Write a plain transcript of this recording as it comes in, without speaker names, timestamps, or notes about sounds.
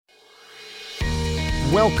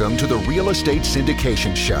Welcome to the Real Estate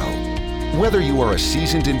Syndication Show. Whether you are a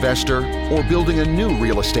seasoned investor or building a new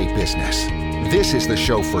real estate business, this is the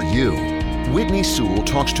show for you. Whitney Sewell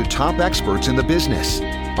talks to top experts in the business.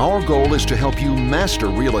 Our goal is to help you master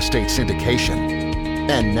real estate syndication.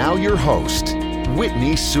 And now your host,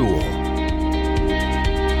 Whitney Sewell.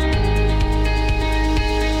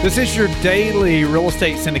 This is your daily real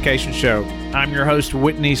estate syndication show. I'm your host,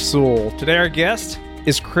 Whitney Sewell. Today our guest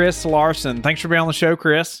is Chris Larsen. Thanks for being on the show,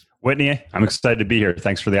 Chris. Whitney, I'm excited to be here.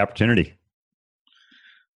 Thanks for the opportunity.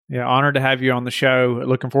 Yeah, honored to have you on the show.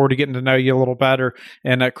 Looking forward to getting to know you a little better.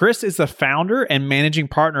 And Chris is the founder and managing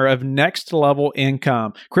partner of Next Level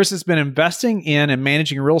Income. Chris has been investing in and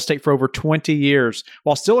managing real estate for over 20 years.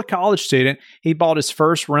 While still a college student, he bought his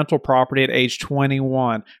first rental property at age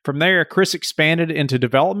 21. From there, Chris expanded into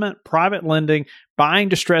development, private lending, buying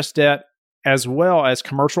distressed debt, as well as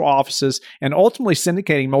commercial offices, and ultimately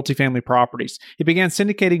syndicating multifamily properties. He began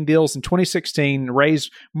syndicating deals in 2016,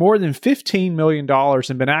 raised more than $15 million,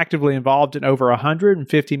 and been actively involved in over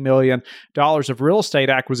 $150 million of real estate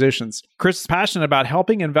acquisitions. Chris is passionate about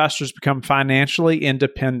helping investors become financially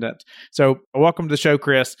independent. So welcome to the show,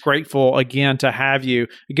 Chris. Grateful again to have you.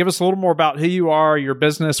 Give us a little more about who you are, your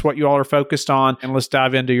business, what you all are focused on, and let's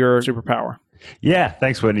dive into your superpower. Yeah,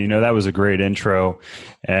 thanks, Whitney. That was a great intro.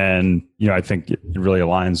 And, I think it really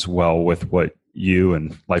aligns well with what you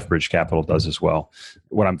and LifeBridge Capital does as well.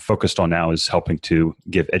 What I'm focused on now is helping to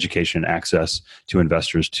give education and access to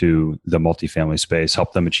investors to the multifamily space,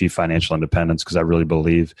 help them achieve financial independence, because I really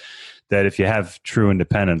believe that if you have true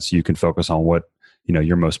independence, you can focus on what,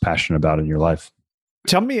 you're most passionate about in your life.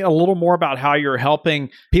 Tell me a little more about how you're helping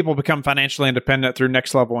people become financially independent through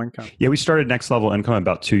Next Level Income. Yeah, we started Next Level Income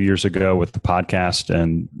about 2 years ago with the podcast.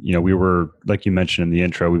 And, we were, like you mentioned in the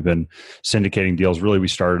intro, we've been syndicating deals. Really, we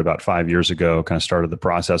started about 5 years ago, kind of started the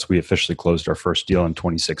process. We officially closed our first deal in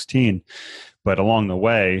 2016. But along the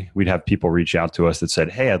way, we'd have people reach out to us that said,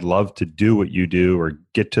 hey, I'd love to do what you do or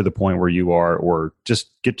get to the point where you are, or just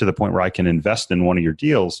get to the point where I can invest in one of your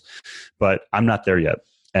deals, but I'm not there yet.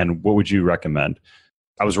 And what would you recommend?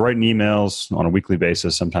 I was writing emails on a weekly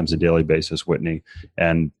basis, sometimes a daily basis, Whitney.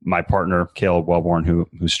 And my partner, Caleb Wellborn,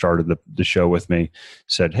 who started the show with me,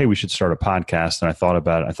 said, hey, we should start a podcast. And I thought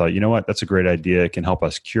about it. I thought, you know what? That's a great idea. It can help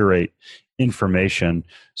us curate information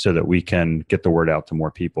so that we can get the word out to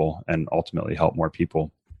more people and ultimately help more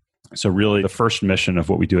people. So really, the first mission of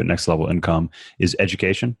what we do at Next Level Income is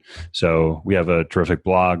education. So we have a terrific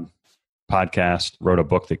blog, podcast, wrote a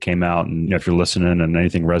book that came out. And if you're listening and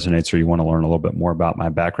anything resonates or you want to learn a little bit more about my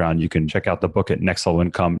background, you can check out the book at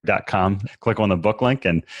nextlevelincome.com. Click on the book link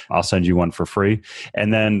and I'll send you one for free.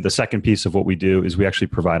 And then the second piece of what we do is we actually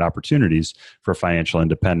provide opportunities for financial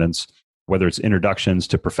independence, whether it's introductions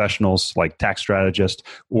to professionals like tax strategists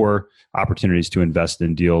or opportunities to invest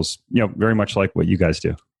in deals, very much like what you guys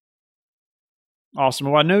do.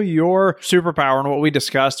 Awesome. Well, I know your superpower and what we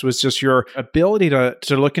discussed was just your ability to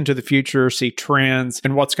look into the future, see trends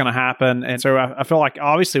and what's going to happen. And so I feel like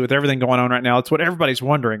obviously with everything going on right now, it's what everybody's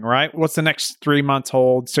wondering, right? What's the next 3 months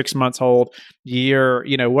hold, 6 months hold, year?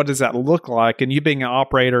 What does that look like? And you being an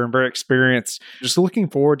operator and very experienced, just looking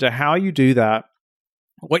forward to how you do that,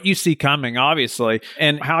 what you see coming, obviously,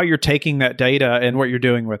 and how you're taking that data and what you're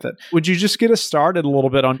doing with it. Would you just get us started a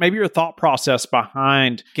little bit on maybe your thought process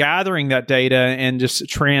behind gathering that data and just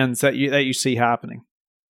trends that you see happening?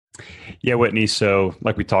 Yeah, Whitney. So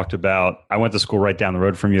like we talked about, I went to school right down the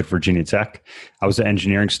road from you at Virginia Tech. I was an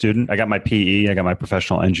engineering student. I got my PE. I got my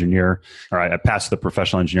professional engineer. All right, I passed the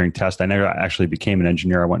professional engineering test. I never actually became an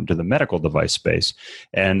engineer. I went into the medical device space.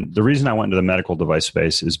 And the reason I went into the medical device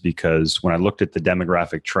space is because when I looked at the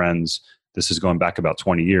demographic trends, this is going back about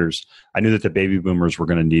 20 years, I knew that the baby boomers were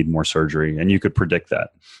going to need more surgery. And you could predict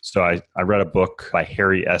that. So I read a book by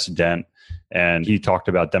Harry S. Dent, and he talked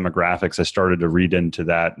about demographics. I started to read into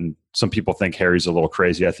that. And some people think Harry's a little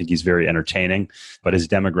crazy. I think he's very entertaining, but his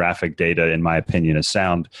demographic data, in my opinion, is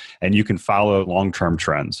sound. And you can follow long-term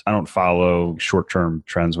trends. I don't follow short-term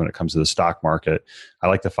trends when it comes to the stock market. I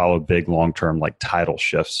like to follow big long-term, like tidal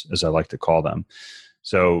shifts, as I like to call them.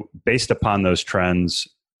 So based upon those trends,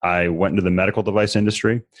 I went into the medical device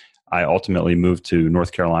industry. I ultimately moved to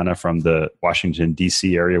North Carolina from the Washington,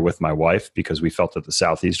 D.C. area with my wife because we felt that the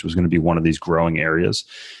Southeast was going to be one of these growing areas.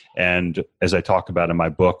 And as I talk about in my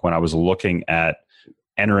book, when I was looking at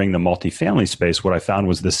entering the multifamily space, what I found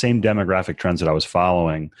was the same demographic trends that I was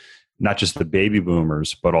following, not just the baby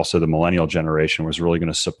boomers, but also the millennial generation was really going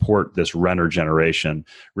to support this renter generation,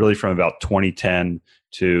 really from about 2010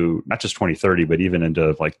 to not just 2030, but even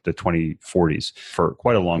into like the 2040s for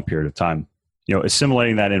quite a long period of time.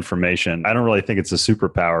 assimilating that information, I don't really think it's a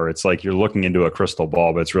superpower. It's like you're looking into a crystal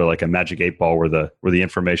ball, but it's really like a magic 8 ball where the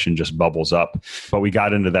information just bubbles up. But we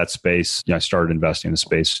got into that space. I started investing in the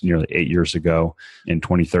space nearly 8 years ago in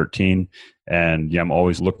 2013. And I'm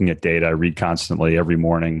always looking at data. I read constantly every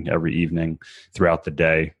morning, every evening, throughout the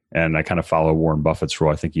day. And I kind of follow Warren Buffett's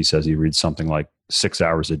rule. I think he says he reads something like 6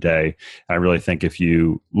 hours a day. And I really think if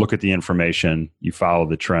you look at the information, you follow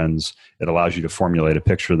the trends, it allows you to formulate a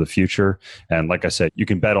picture of the future. And like I said, you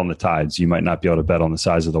can bet on the tides. You might not be able to bet on the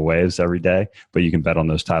size of the waves every day, but you can bet on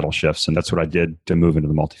those tidal shifts. And that's what I did to move into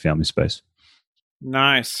the multifamily space.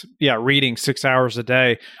 Nice. Yeah, reading 6 hours a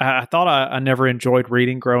day. I thought I never enjoyed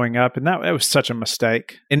reading growing up, and that was such a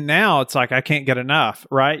mistake. And now it's like I can't get enough,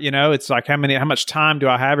 right? It's like how much time do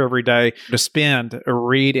I have every day to spend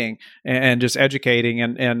reading and just educating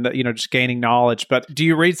and just gaining knowledge. But do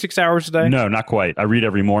you read 6 hours a day? No, not quite. I read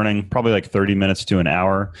every morning, probably like 30 minutes to an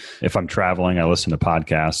hour. If I'm traveling, I listen to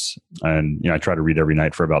podcasts, and I try to read every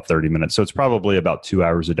night for about 30 minutes. So it's probably about 2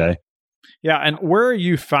 hours a day. Yeah. And where are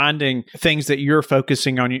you finding things that you're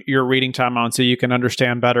focusing on your reading time on so you can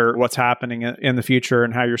understand better what's happening in the future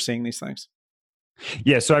and how you're seeing these things?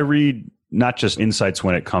 Yeah. So I read not just insights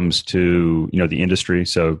when it comes to, the industry.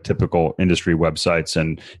 So typical industry websites.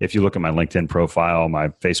 And if you look at my LinkedIn profile, my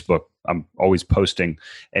Facebook, I'm always posting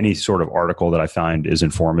any sort of article that I find is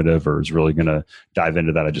informative or is really going to dive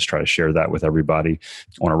into that. I just try to share that with everybody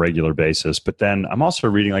on a regular basis. But then I'm also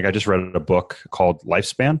reading, I just read a book called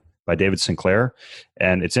Lifespan by David Sinclair.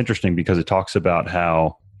 And it's interesting because it talks about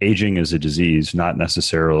how aging is a disease, not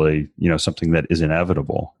necessarily, something that is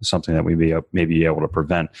inevitable, something that we may be able to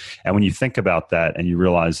prevent. And when you think about that and you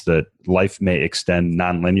realize that life may extend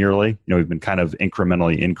non-linearly, we've been kind of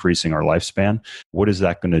incrementally increasing our lifespan. What is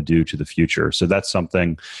that going to do to the future? So that's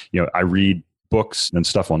something, I read books and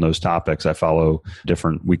stuff on those topics. I follow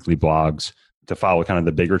different weekly blogs to follow kind of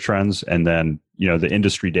the bigger trends. And then, the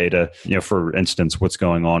industry data, for instance, what's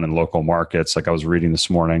going on in local markets. Like I was reading this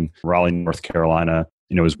morning, Raleigh, North Carolina,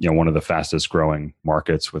 is one of the fastest growing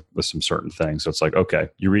markets with some certain things. So it's like, okay,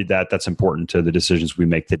 you read that, that's important to the decisions we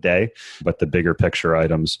make today. But the bigger picture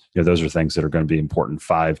items, those are things that are going to be important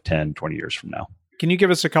 5, 10, 20 years from now. Can you give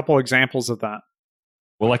us a couple examples of that?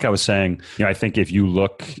 Well, like I was saying, I think if you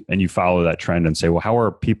look and you follow that trend and say, well, how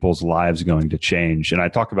are people's lives going to change? And I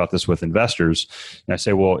talk about this with investors. And I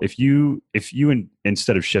say, well, if you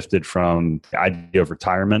instead of shifted from the idea of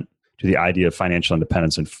retirement to the idea of financial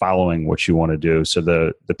independence and following what you want to do. So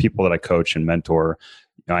the people that I coach and mentor,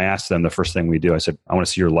 I ask them the first thing we do, I said, I want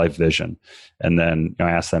to see your life vision. And then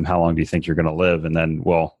I ask them, how long do you think you're going to live? And then,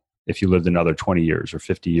 well, if you lived another 20 years or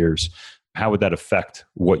 50 years, how would that affect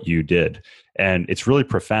what you did? And it's really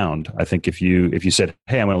profound. I think if you said,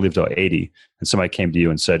 hey, I'm going to live to 80, and somebody came to you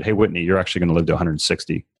and said, hey, Whitney, you're actually going to live to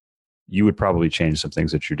 160, you would probably change some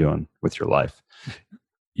things that you're doing with your life.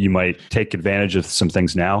 You might take advantage of some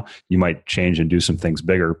things now. You might change and do some things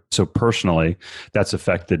bigger. So personally, that's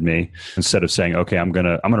affected me. Instead of saying, okay, I'm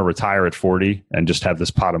gonna retire at 40 and just have this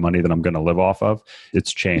pot of money that I'm gonna live off of,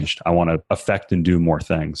 it's changed. I want to affect and do more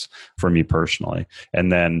things for me personally.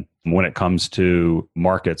 And then when it comes to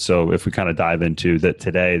markets, so if we kind of dive into that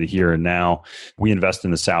today, the here and now, we invest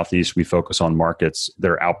in the Southeast. We focus on markets that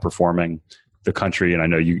are outperforming the country. And I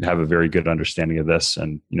know you have a very good understanding of this,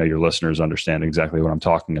 and your listeners understand exactly what I'm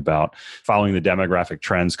talking about. Following the demographic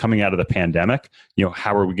trends coming out of the pandemic,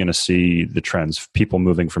 how are we going to see the trends? People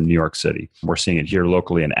moving from New York City. We're seeing it here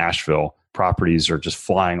locally in Asheville. Properties are just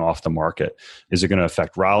flying off the market. Is it going to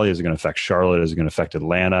affect Raleigh? Is it going to affect Charlotte? Is it going to affect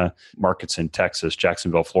Atlanta? Markets in Texas,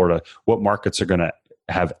 Jacksonville, Florida. What markets are going to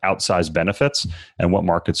have outsized benefits and what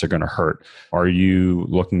markets are going to hurt? Are you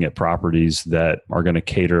looking at properties that are going to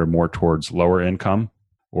cater more towards lower income,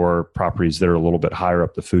 or properties that are a little bit higher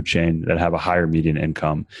up the food chain that have a higher median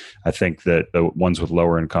income? I think that the ones with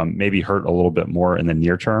lower income maybe hurt a little bit more in the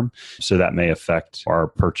near term. So that may affect our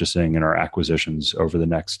purchasing and our acquisitions over the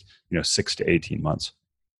next 6 to 18 months.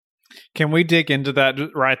 Can we dig into that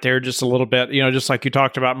right there just a little bit? Just like you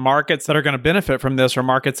talked about markets that are going to benefit from this or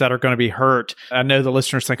markets that are going to be hurt. I know the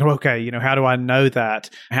listeners think, okay, how do I know that?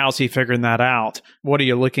 How's he figuring that out? What are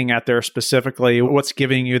you looking at there specifically? What's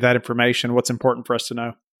giving you that information? What's important for us to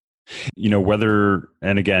know? Whether,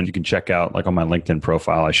 and again, you can check out, like on my LinkedIn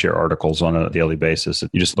profile, I share articles on a daily basis.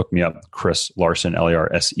 You just look me up, Chris Larsen,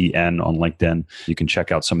 Larsen on LinkedIn. You can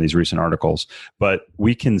check out some of these recent articles. But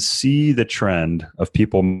we can see the trend of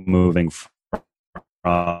people moving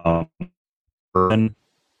from urban,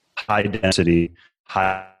 high density,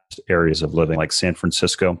 high areas of living, like San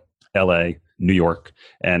Francisco, LA, New York.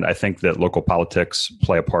 And I think that local politics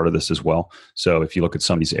play a part of this as well. So if you look at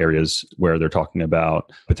some of these areas where they're talking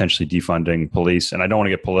about potentially defunding police, and I don't want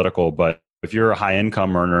to get political, but if you're a high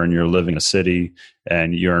income earner and you're living in a city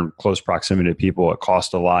and you're in close proximity to people, it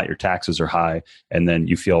costs a lot, your taxes are high, and then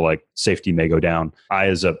you feel like safety may go down. I,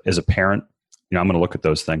 as a parent, I'm going to look at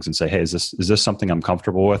those things and say, hey, is this something I'm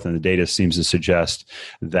comfortable with? And the data seems to suggest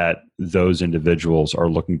that those individuals are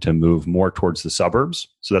looking to move more towards the suburbs.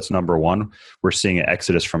 So that's number one. We're seeing an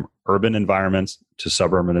exodus from urban environments to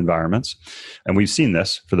suburban environments. And we've seen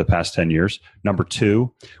this for the past 10 years. Number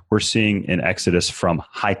two, we're seeing an exodus from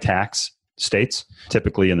high tax states,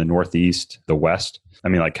 typically in the Northeast, the West,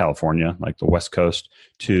 like California, like the West Coast,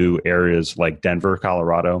 to areas like Denver,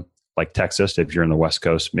 Colorado, like Texas, if you're in the West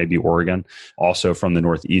Coast, maybe Oregon. Also from the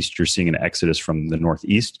Northeast, you're seeing an exodus from the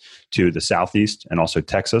Northeast to the Southeast and also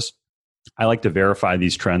Texas. I like to verify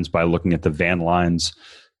these trends by looking at the Van Lines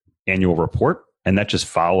annual report, and that just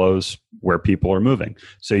follows where people are moving.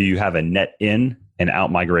 So you have a net in and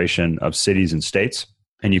out migration of cities and states,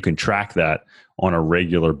 and you can track that on a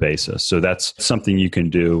regular basis. So that's something you can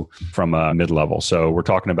do from a mid-level. So we're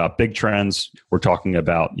talking about big trends. We're talking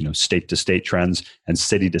about, state to state trends and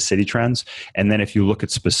city to city trends. And then if you look at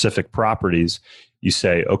specific properties, you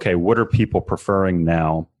say, okay, what are people preferring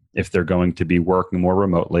now if they're going to be working more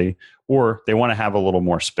remotely, or they want to have a little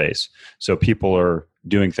more space? So people are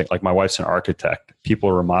doing things like, my wife's an architect. People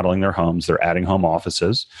are remodeling their homes. They're adding home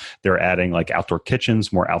offices. They're adding like outdoor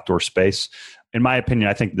kitchens, more outdoor space. In my opinion,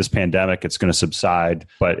 I think this pandemic, it's going to subside,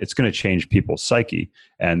 but it's going to change people's psyche,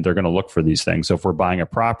 and they're going to look for these things. So if we're buying a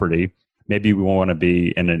property, maybe we want to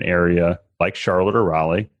be in an area like Charlotte or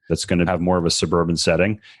Raleigh that's going to have more of a suburban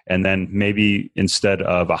setting. And then maybe instead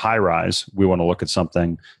of a high rise, we want to look at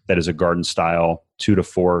something that is a garden style, 2 to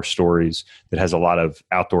 4 stories, that has a lot of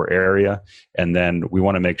outdoor area. And then we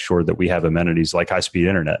want to make sure that we have amenities like high-speed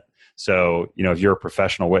internet. So, if you're a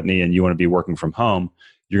professional, Whitney, and you want to be working from home,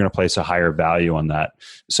 you're going to place a higher value on that.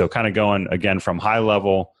 So kind of going again from high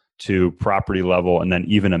level to property level and then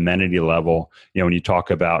even amenity level, when you talk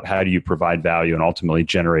about how do you provide value and ultimately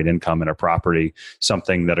generate income in a property,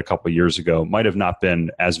 something that a couple of years ago might have not been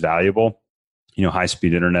as valuable,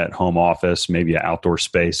 high-speed internet, home office, maybe an outdoor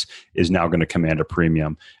space, is now going to command a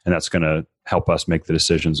premium. And that's going to help us make the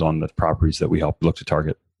decisions on the properties that we help look to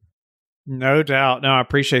target. No doubt. No, I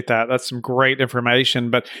appreciate that. That's some great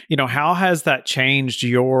information. But, how has that changed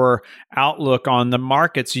your outlook on the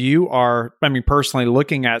markets you are, personally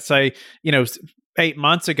looking at? Say, 8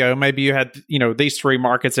 months ago, maybe you had, these 3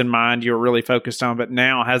 markets in mind you were really focused on, but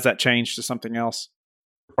now has that changed to something else?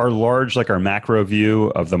 Our macro view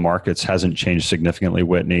of the markets hasn't changed significantly,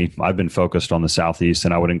 Whitney. I've been focused on the Southeast,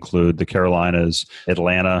 and I would include the Carolinas,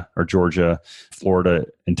 Atlanta or Georgia, Florida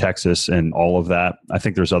and Texas, and all of that. I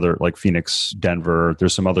think there's other like Phoenix, Denver.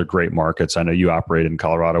 There's some other great markets. I know you operate in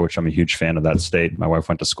Colorado, which I'm a huge fan of that state. My wife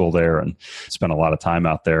went to school there and spent a lot of time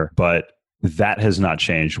out there. But that has not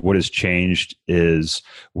changed. What has changed is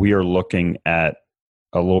we are looking at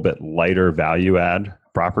a little bit lighter value add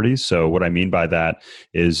properties. So what I mean by that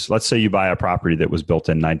is, let's say you buy a property that was built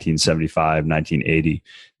in 1975, 1980.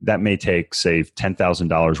 That may take, say,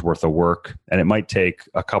 $10,000 worth of work, and it might take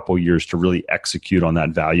a couple years to really execute on that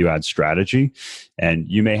value add strategy. And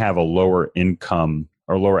you may have a lower income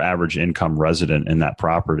or lower average income resident in that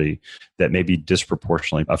property that may be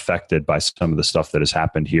disproportionately affected by some of the stuff that has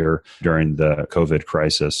happened here during the COVID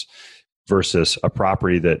crisis, versus a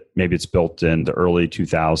property that maybe it's built in the early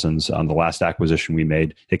 2000s. On the last acquisition we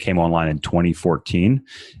made, it came online in 2014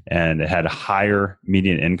 and it had a higher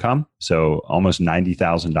median income. So almost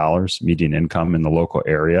 $90,000 median income in the local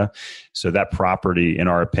area. So that property, in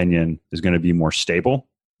our opinion, is going to be more stable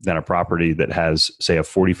than a property that has, say, a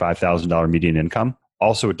 $45,000 median income.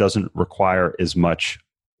 Also, it doesn't require as much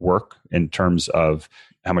work in terms of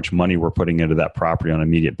how much money we're putting into that property on an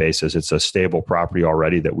immediate basis. It's a stable property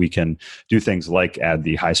already that we can do things like add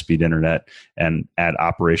the high-speed internet and add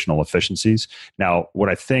operational efficiencies. Now, what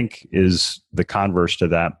I think is the converse to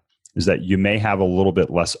that is that you may have a little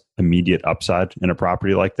bit less immediate upside in a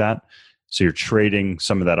property like that. So you're trading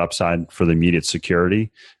some of that upside for the immediate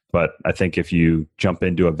security. But I think if you jump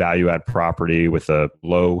into a value add property with a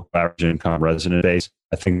low average income resident base,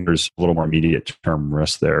 I think there's a little more immediate term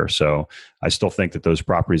risk there. So I still think that those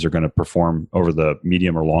properties are going to perform over the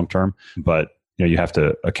medium or long term, but you have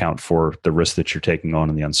to account for the risk that you're taking on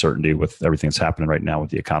and the uncertainty with everything that's happening right now with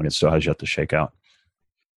the economy. It still has yet to shake out.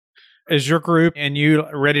 Is your group and you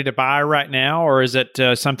ready to buy right now? Or is it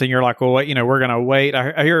something you're like, well, we're going to wait?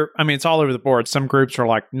 I hear, it's all over the board. Some groups are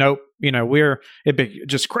like, nope, it'd be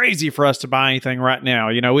just crazy for us to buy anything right now.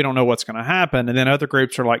 We don't know what's going to happen. And then other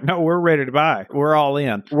groups are like, no, we're ready to buy. We're all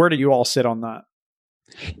in. Where do you all sit on that?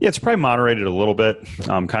 Yeah, it's probably moderated a little bit,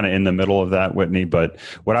 kind of in the middle of that, Whitney. But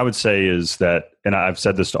what I would say is that, and I've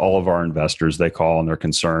said this to all of our investors, they call and they're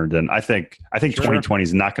concerned. And I think Sure. 2020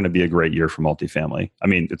 is not going to be a great year for multifamily.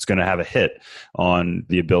 It's going to have a hit on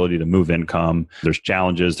the ability to move income. There's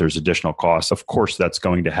challenges, there's additional costs. Of course, that's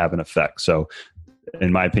going to have an effect. So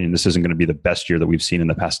in my opinion, this isn't going to be the best year that we've seen in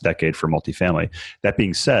the past decade for multifamily. That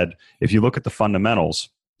being said, if you look at the fundamentals,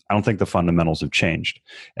 I don't think the fundamentals have changed.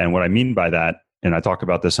 And what I mean by that, and I talk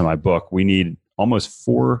about this in my book, we need almost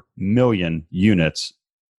 4 million units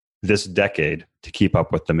this decade to keep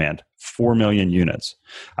up with demand. 4 million units.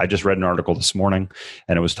 I just read an article this morning,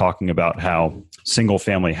 and it was talking about how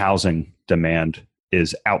single-family housing demand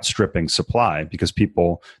is outstripping supply because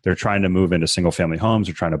they're trying to move into single-family homes,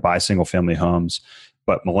 they're trying to buy single-family homes,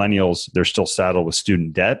 but millennials, they're still saddled with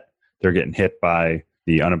student debt. They're getting hit by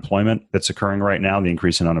the unemployment that's occurring right now, the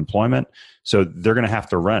increase in unemployment. So they're going to have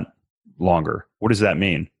to rent longer. What does that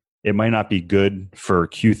mean? It might not be good for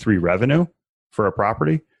Q3 revenue for a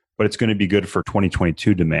property, but it's going to be good for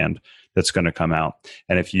 2022 demand that's going to come out.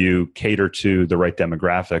 And if you cater to the right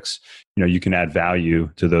demographics, you can add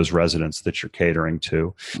value to those residents that you're catering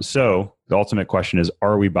to. So the ultimate question is,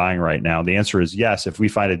 are we buying right now? The answer is yes. If we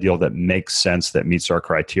find a deal that makes sense, that meets our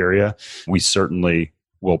criteria, we certainly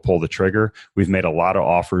will pull the trigger. We've made a lot of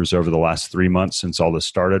offers over the last 3 months since all this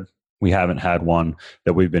started. We haven't had one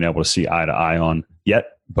that we've been able to see eye to eye on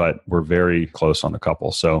yet, but we're very close on a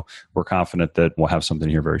couple. So we're confident that we'll have something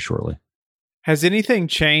here very shortly. Has anything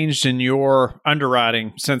changed in your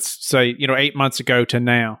underwriting since, say, 8 months ago to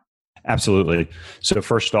now? Absolutely. So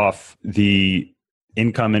first off, the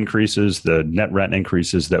income increases, the net rent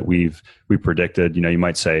increases that we predicted, you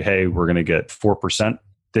might say, hey, we're going to get 4%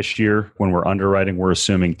 this year. When we're underwriting, we're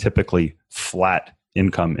assuming typically flat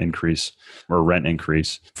income increase or rent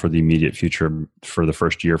increase for the immediate future for the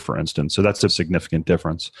first year, for instance. So that's a significant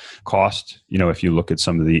difference. Cost, if you look at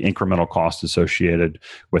some of the incremental costs associated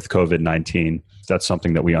with COVID-19, that's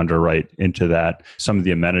something that we underwrite into that. Some of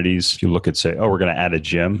the amenities, if you look at, say, we're going to add a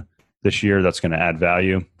gym this year, that's going to add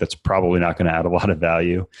value. That's probably not going to add a lot of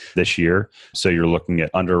value this year. So you're looking at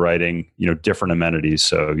underwriting, different amenities.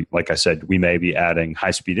 So like I said, we may be adding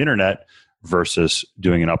high-speed internet versus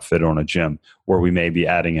doing an upfit on a gym, or we may be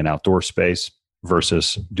adding an outdoor space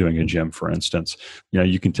versus doing a gym, for instance.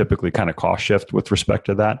 You can typically kind of cost shift with respect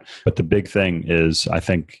to that. But the big thing is, I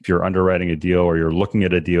think if you're underwriting a deal or you're looking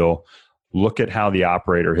at a deal, look at how the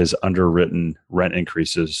operator has underwritten rent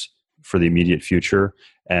increases for the immediate future.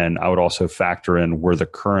 And I would also factor in where the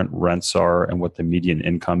current rents are and what the median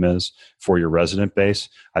income is for your resident base.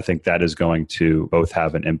 I think that is going to both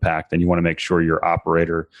have an impact. And you want to make sure your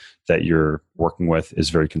operator that you're working with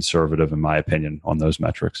is very conservative, in my opinion, on those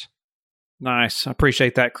metrics. Nice. I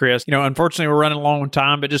appreciate that, Chris. Unfortunately, we're running long on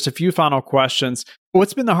time, but just a few final questions.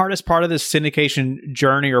 What's been the hardest part of this syndication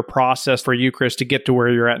journey or process for you, Chris, to get to where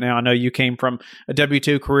you're at now? I know you came from a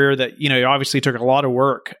W-2 career that, obviously took a lot of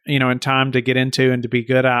work, and time to get into and to be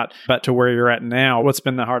good at, but to where you're at now, what's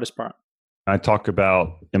been the hardest part? I talk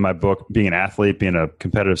about in my book being an athlete, being a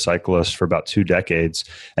competitive cyclist for about 2 decades.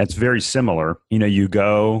 And it's very similar. You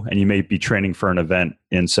go and you may be training for an event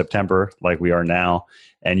in September, like we are now,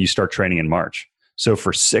 and you start training in March. So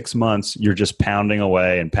for 6 months, you're just pounding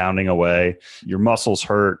away and pounding away. Your muscles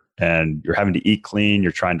hurt and you're having to eat clean.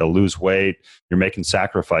 You're trying to lose weight. You're making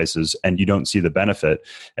sacrifices and you don't see the benefit.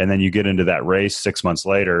 And then you get into that race 6 months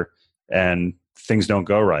later and things don't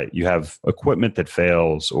go right. You have equipment that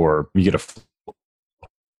fails, or you get a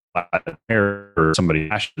flat tire, or somebody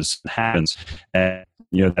happens, and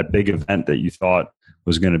that big event that you thought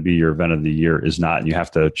was going to be your event of the year is not, and you have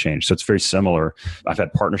to change. So it's very similar. I've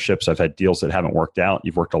had partnerships, I've had deals that haven't worked out.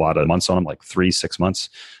 You've worked a lot of months on them, like 3-6 months.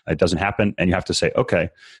 It doesn't happen, and you have to say, okay,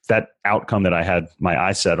 that outcome that I had my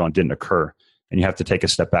eye set on didn't occur. And you have to take a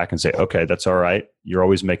step back and say, okay, that's all right. You're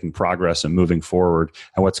always making progress and moving forward.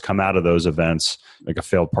 And what's come out of those events, like a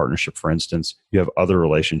failed partnership, for instance, you have other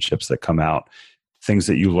relationships that come out, things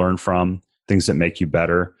that you learn from, things that make you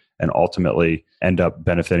better, and ultimately end up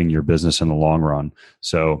benefiting your business in the long run.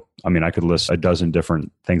 So, I could list a dozen different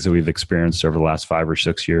things that we've experienced over the last 5 or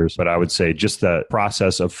 6 years. But I would say just the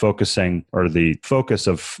process of focusing, or the focus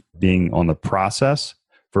of being on the process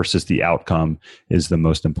versus the outcome, is the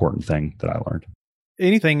most important thing that I learned.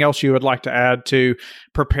 anything else you would like to add to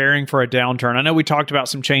preparing for a downturn? I know we talked about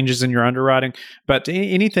some changes in your underwriting, but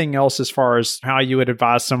anything else as far as how you would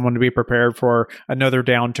advise someone to be prepared for another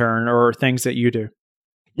downturn or things that you do?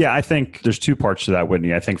 Yeah, I think there's two parts to that,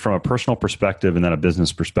 Whitney. I think from a personal perspective and then a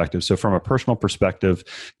business perspective. So from a personal perspective,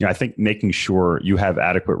 I think making sure you have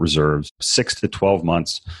adequate reserves, 6 to 12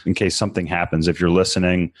 months in case something happens. If you're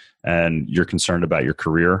listening and you're concerned about your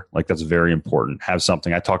career, like that's very important. Have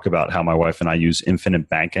something. I talk about how my wife and I use infinite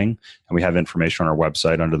banking, and we have information on our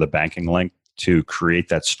website under the banking link to create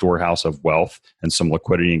that storehouse of wealth and some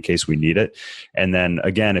liquidity in case we need it. And then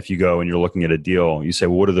again, if you go and you're looking at a deal, you say,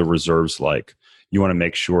 well, what are the reserves like? You want to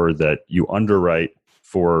make sure that you underwrite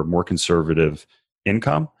for more conservative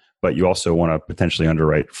income, but you also want to potentially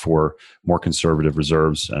underwrite for more conservative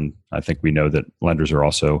reserves. And I think we know that lenders are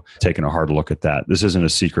also taking a hard look at that. This isn't a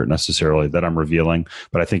secret necessarily that I'm revealing,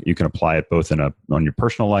 but I think you can apply it both on your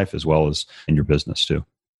personal life as well as in your business too.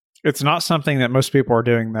 It's not something that most people are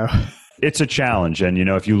doing though. It's a challenge. And,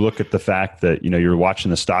 if you look at the fact that, you're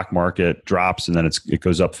watching the stock market drops and then it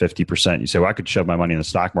goes up 50%, you say, well, I could shove my money in the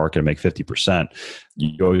stock market and make 50%.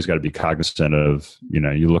 You always got to be cognizant of,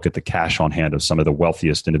 you look at the cash on hand of some of the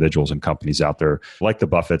wealthiest individuals and companies out there, like the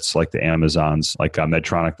Buffetts, like the Amazons, like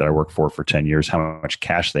Medtronic that I worked for 10 years, how much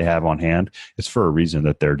cash they have on hand. It's for a reason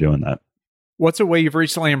that they're doing that. What's a way you've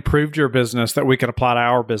recently improved your business that we could apply to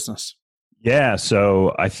our business? Yeah.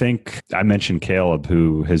 So I think I mentioned Caleb,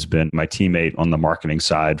 who has been my teammate on the marketing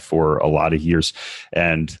side for a lot of years.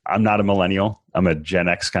 And I'm not a millennial. I'm a Gen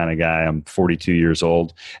X kind of guy. I'm 42 years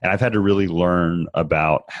old. And I've had to really learn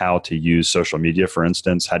about how to use social media, for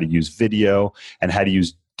instance, how to use video and how to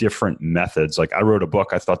use different methods. Like I wrote a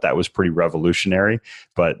book, I thought that was pretty revolutionary,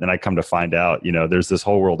 but then I come to find out, there's this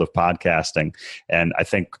whole world of podcasting. And I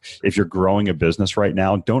think if you're growing a business right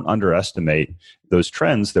now, don't underestimate those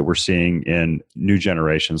trends that we're seeing in new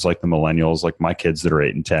generations, like the millennials, like my kids that are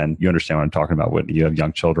 8 and 10. You understand what I'm talking about, Whitney. You have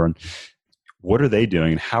young children. What are they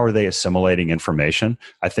doing? How are they assimilating information?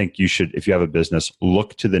 I think you should, if you have a business,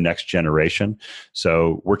 look to the next generation.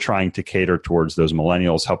 So we're trying to cater towards those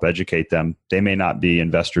millennials, help educate them. They may not be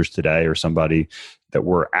investors today or somebody that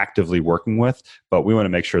we're actively working with, but we want to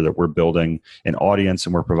make sure that we're building an audience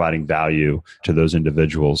and we're providing value to those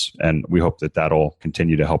individuals. And we hope that that'll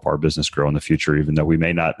continue to help our business grow in the future, even though we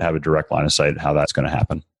may not have a direct line of sight how that's going to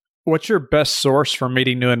happen. What's your best source for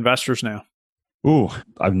meeting new investors now?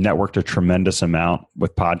 I've networked a tremendous amount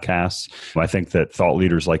with podcasts. I think that thought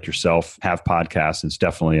leaders like yourself have podcasts. It's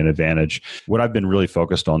definitely an advantage. What I've been really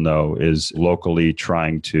focused on, though, is locally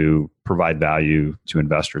trying to provide value to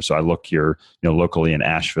investors. So I look here, locally in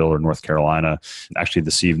Asheville or North Carolina. Actually,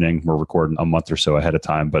 this evening, we're recording a month or so ahead of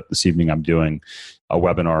time, but this evening I'm doing a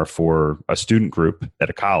webinar for a student group at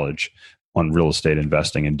a college on real estate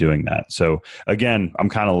investing and doing that. So again, I'm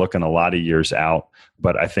kind of looking a lot of years out,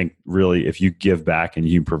 but I think really if you give back and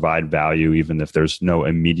you provide value, even if there's no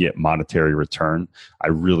immediate monetary return, I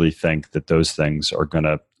really think that those things are going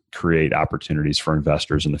to create opportunities for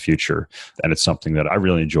investors in the future. And it's something that I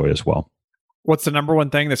really enjoy as well. What's the number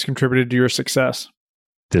one thing that's contributed to your success?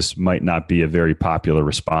 This might not be a very popular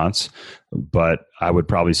response, but I would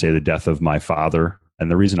probably say the death of my father. And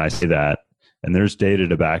the reason I say that, and there's data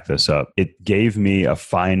to back this up, it gave me a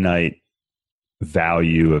finite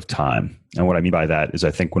value of time. And what I mean by that is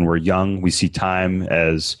I think when we're young, we see time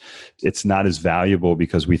as it's not as valuable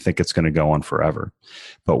because we think it's going to go on forever.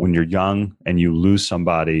 But when you're young and you lose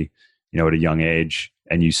somebody, at a young age,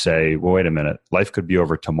 and you say, well, wait a minute, life could be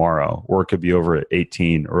over tomorrow, or it could be over at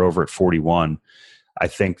 18 or over at 41. I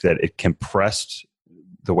think that it compressed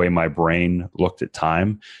the way my brain looked at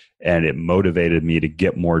time. And it motivated me to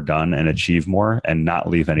get more done and achieve more and not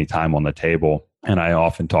leave any time on the table. And I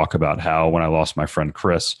often talk about how when I lost my friend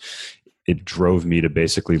Chris, it drove me to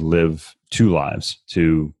basically live 2 lives,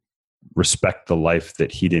 to respect the life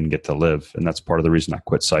that he didn't get to live. And that's part of the reason I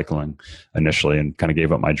quit cycling initially and kind of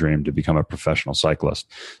gave up my dream to become a professional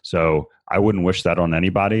cyclist. So I wouldn't wish that on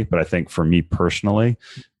anybody, but I think for me personally,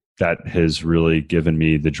 that has really given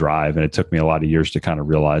me the drive. And it took me a lot of years to kind of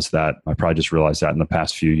realize that. I probably just realized that in the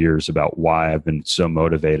past few years about why I've been so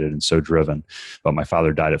motivated and so driven. But my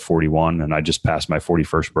father died at 41 and I just passed my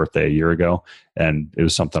 41st birthday a year ago. And it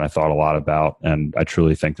was something I thought a lot about. And I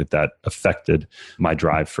truly think that affected my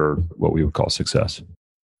drive for what we would call success.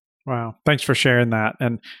 Wow. Thanks for sharing that.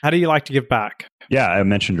 And how do you like to give back? Yeah, I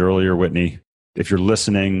mentioned earlier, Whitney, if you're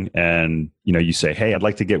listening and you say, hey, I'd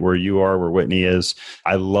like to get where you are, where Whitney is.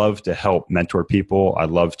 I love to help mentor people. I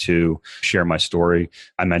love to share my story.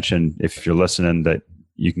 I mentioned if you're listening that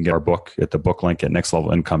You can get our book at the book link at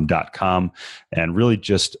nextlevelincome.com, and really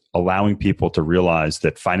just allowing people to realize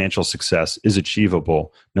that financial success is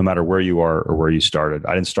achievable no matter where you are or where you started.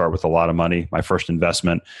 I didn't start with a lot of money. My first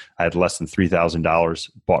investment, I had less than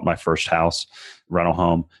 $3,000, bought my first house, rental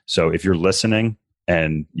home. So if you're listening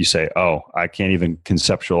and you say, oh, I can't even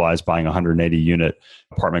conceptualize buying a 180 unit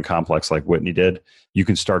apartment complex like Whitney did, you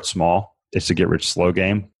can start small. It's a get rich slow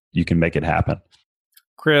game. You can make it happen.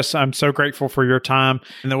 Chris, I'm so grateful for your time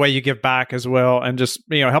and the way you give back as well, and just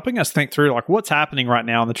helping us think through like what's happening right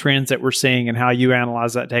now and the trends that we're seeing and how you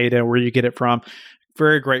analyze that data and where you get it from.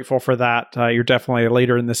 Very grateful for that. You're definitely a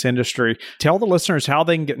leader in this industry. Tell the listeners how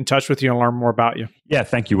they can get in touch with you and learn more about you. Yeah,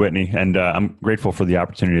 thank you, Whitney. And I'm grateful for the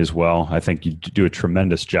opportunity as well. I think you do a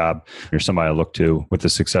tremendous job. You're somebody I look to with the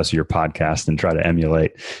success of your podcast and try to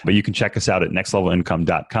emulate. But you can check us out at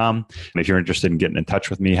nextlevelincome.com. And if you're interested in getting in touch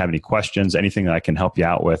with me, have any questions, anything that I can help you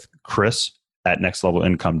out with, Chris at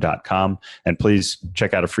nextlevelincome.com. And please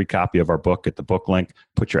check out a free copy of our book at the book link.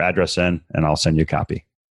 Put your address in and I'll send you a copy.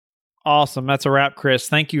 Awesome. That's a wrap, Chris.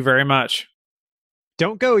 Thank you very much.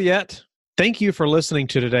 Don't go yet. Thank you for listening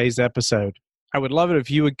to today's episode. I would love it if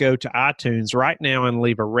you would go to iTunes right now and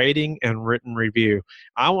leave a rating and written review.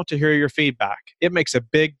 I want to hear your feedback. It makes a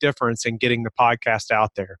big difference in getting the podcast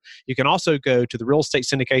out there. You can also go to the Real Estate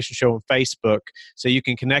Syndication Show on Facebook so you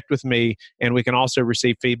can connect with me, and we can also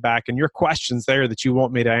receive feedback and your questions there that you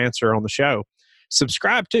want me to answer on the show.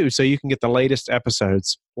 Subscribe too so you can get the latest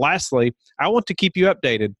episodes. Lastly, I want to keep you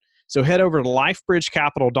updated. So head over to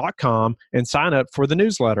lifebridgecapital.com and sign up for the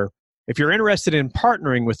newsletter. If you're interested in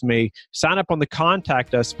partnering with me, sign up on the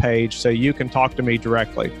Contact Us page so you can talk to me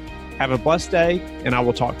directly. Have a blessed day, and I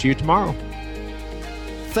will talk to you tomorrow.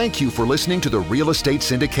 Thank you for listening to the Real Estate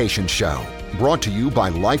Syndication Show, brought to you by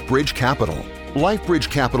LifeBridge Capital. LifeBridge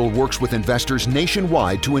Capital works with investors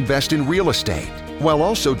nationwide to invest in real estate, while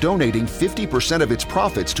also donating 50% of its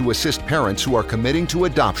profits to assist parents who are committing to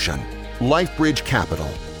adoption. LifeBridge Capital,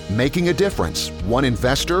 making a difference, one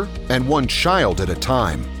investor and one child at a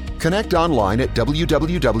time. Connect online at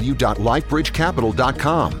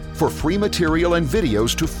www.lifebridgecapital.com for free material and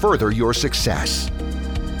videos to further your success.